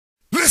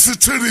listen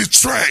to this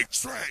track.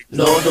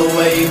 Lord, the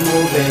way you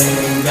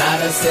moving got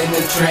us in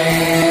the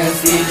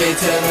trance. DJ,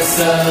 turn us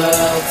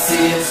up,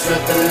 see us strip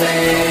the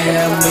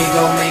lamb. We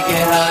gon' make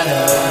it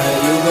hotter,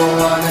 you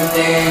gon' wanna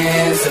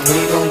dance, and we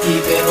gon'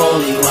 keep it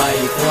holy while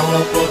you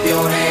throw up both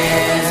your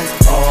hands.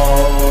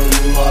 Oh,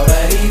 you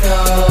already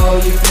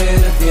know, you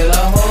finna feel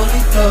a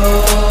holy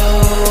flow.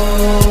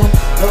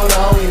 Lord,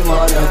 all we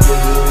wanna do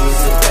is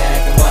sit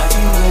back and watch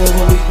you move,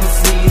 and we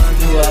proceed to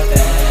do our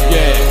thing.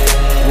 Yeah,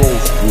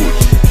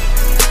 Rojs.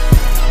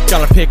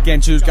 Gotta pick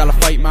and choose, gotta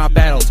fight my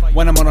battles.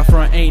 When I'm on the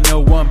front, ain't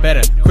no one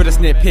better. Critics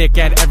nitpick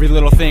at every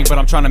little thing, but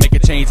I'm trying to make a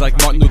change like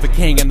Martin Luther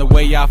King. And the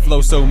way I flow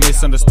so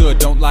misunderstood.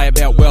 Don't lie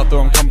about wealth or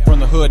I'm coming from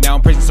the hood. Now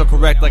I'm praising so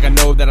correct like I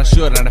know that I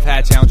should. And I've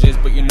had challenges,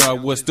 but you know I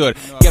withstood.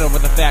 Get over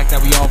the fact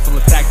that we all full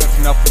attack. That's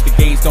enough with the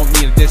games, don't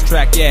need a diss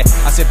track. Yeah,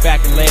 I sit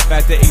back and laugh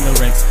at the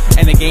ignorance.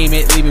 And the game,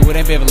 it leave me with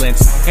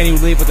ambivalence. Can you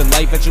live with the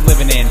life that you're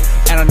living in?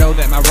 And I know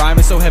that my rhyme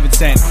is so heaven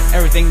sent.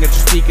 Everything that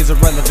you speak is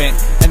irrelevant.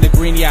 And the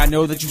green, yeah, I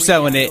know that you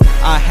selling it.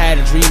 I had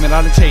a dream and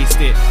I done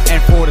chased it,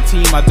 and for the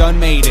team I done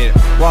made it,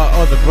 while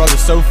other brothers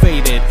so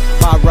faded.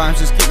 My rhymes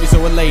just keep me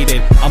so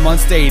elated. I'm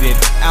unstated,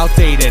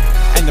 outdated,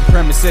 and the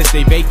premises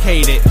they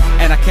vacated.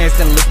 And I can't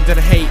stand to listen to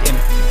the hating,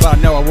 but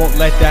I know I won't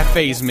let that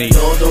faze me.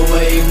 Know the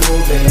way you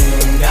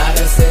moving got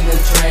us in the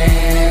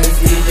trance.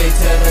 DJ,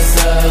 turn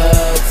us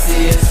up,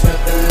 see us strip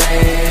the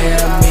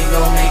lamb. We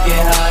gon' make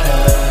it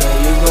hotter,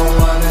 you gon'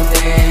 wanna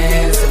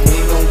dance, and we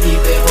gon' keep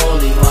it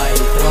holy while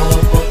you throw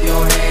up both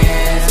your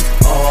hands.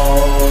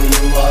 Oh,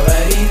 you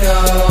already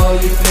know,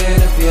 you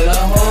finna feel a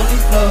holy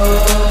flow.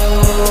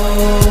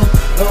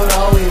 Lord,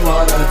 all we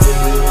wanna do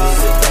is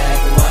sit back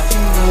and watch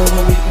you move,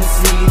 and we can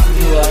see to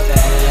do our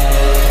thing.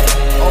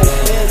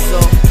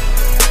 Obizzle.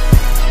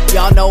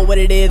 Y'all know what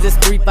it is, it's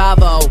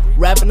 350.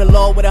 Rapping the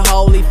Lord with a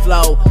holy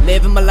flow.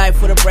 Living my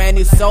life with a brand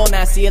new soul.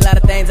 Now I see a lot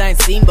of things I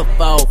ain't seen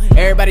before.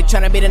 Everybody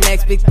tryna be the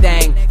next big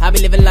thing. I be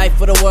living life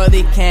for the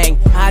worthy king.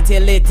 I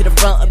tail it to the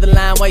front of the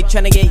line. While you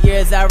tryna get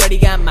yours, I already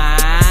got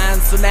mine.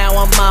 So now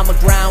I'm on my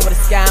ground with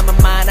a sky in my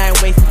mind. I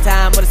ain't wasting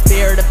time with a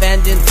spirit of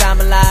vengeance.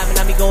 I'm alive and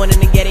I be going in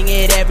and getting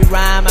it every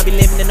rhyme. I be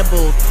living in the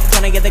booth,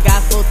 tryna get the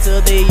gospel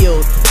to the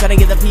youth, tryna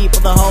get the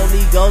people the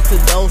Holy Ghost, to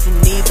those who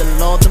need the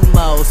Lord the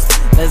most.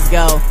 Let's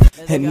go.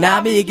 And I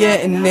be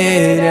getting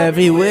it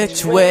every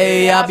which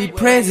way. I'll be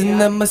praising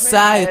the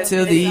Messiah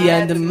till the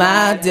end of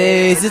my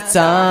days. It's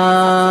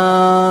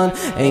on,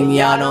 and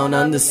y'all don't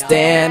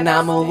understand.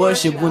 I'ma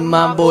worship with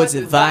my voice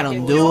if I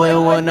don't do it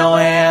with no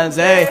hands.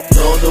 Hey,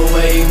 know the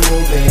way you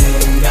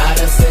moving got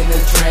us in the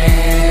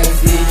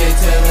trance. DJ,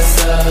 turn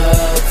us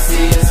up,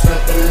 see us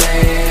strip the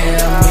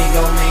lamb. We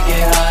gon' make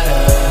it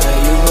hotter,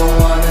 you gon'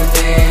 wanna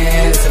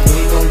dance, and we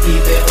gon'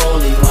 keep it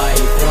holy while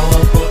you throw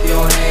up both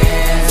your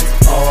hands.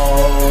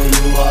 Oh,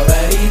 you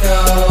already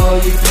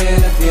know, you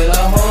finna feel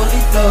a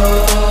holy flow.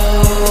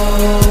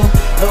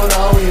 Lord,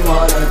 all we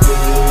wanna do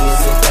is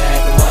sit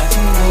back and watch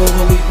you move,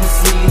 and we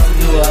proceed to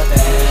do our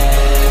thing.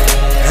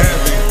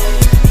 Heavy.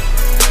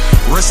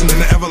 Resting in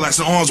the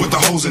everlasting arms with the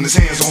hose in his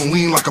hands. On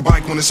lean like a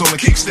bike when it's on a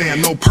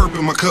kickstand. No perp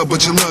in my cup,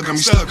 but your love got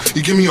me stuck.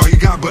 You give me all you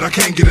got, but I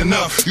can't get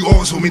enough. You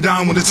always hold me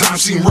down when the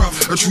times seem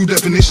rough. A true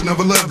definition of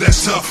a love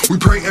that's tough. We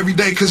pray every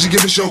day cause you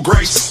give us your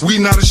grace. We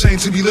not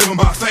ashamed to be living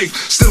by faith.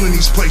 Still in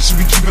these places, you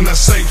be keeping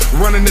us safe.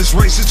 Running this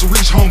race is to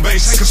reach home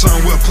base. Ain't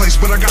concerned what place,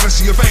 but I gotta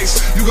see your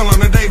face. You gon'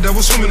 learn a day that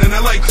we're swimming in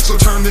that lake. So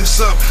turn this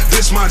up,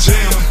 this my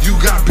jam. You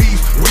got beef,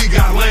 we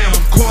got lamb.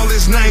 Call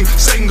his name,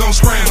 Satan gon'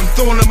 scram.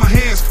 Throwing in my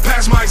hands,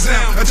 pass my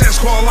exam. A test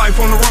called life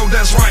on the road,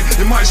 that's right.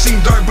 It might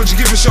seem dark, but you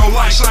give us your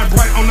light. Shine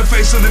bright on the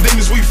face of the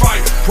demons we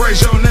fight.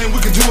 Praise your name, we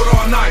can do it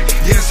all night.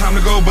 Yeah, it's time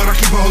to go, but I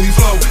keep a holy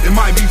flow. It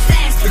might be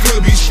fast, it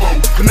could be slow.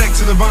 Connect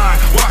to the vine,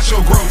 watch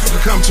your growth. To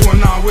come to a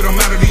now, it don't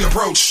matter the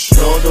approach.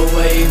 Know the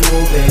way you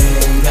moving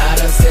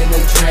got us in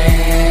the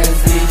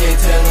trance.